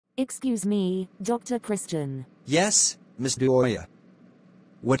Excuse me, Dr. Christian. Yes, Miss Dioya.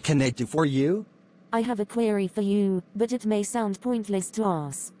 What can I do for you? I have a query for you, but it may sound pointless to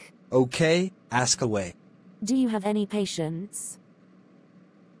ask. Okay, ask away. Do you have any patients?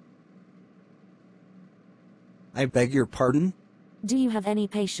 I beg your pardon? Do you have any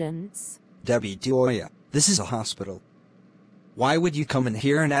patients? Debbie Dioya, this is a hospital. Why would you come in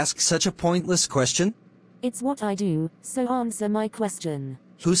here and ask such a pointless question? It's what I do, so answer my question.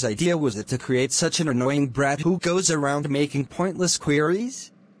 Whose idea was it to create such an annoying brat who goes around making pointless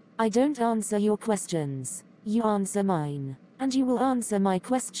queries? I don't answer your questions. You answer mine. And you will answer my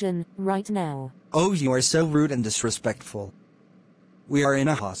question, right now. Oh, you are so rude and disrespectful. We are in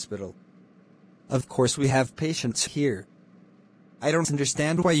a hospital. Of course we have patients here. I don't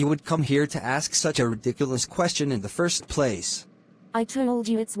understand why you would come here to ask such a ridiculous question in the first place. I told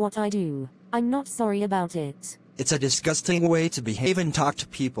you it's what I do. I'm not sorry about it. It's a disgusting way to behave and talk to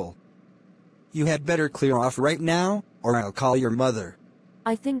people. You had better clear off right now, or I'll call your mother.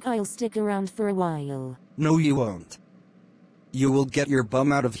 I think I'll stick around for a while. No, you won't. You will get your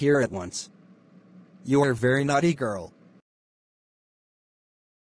bum out of here at once. You are a very naughty girl.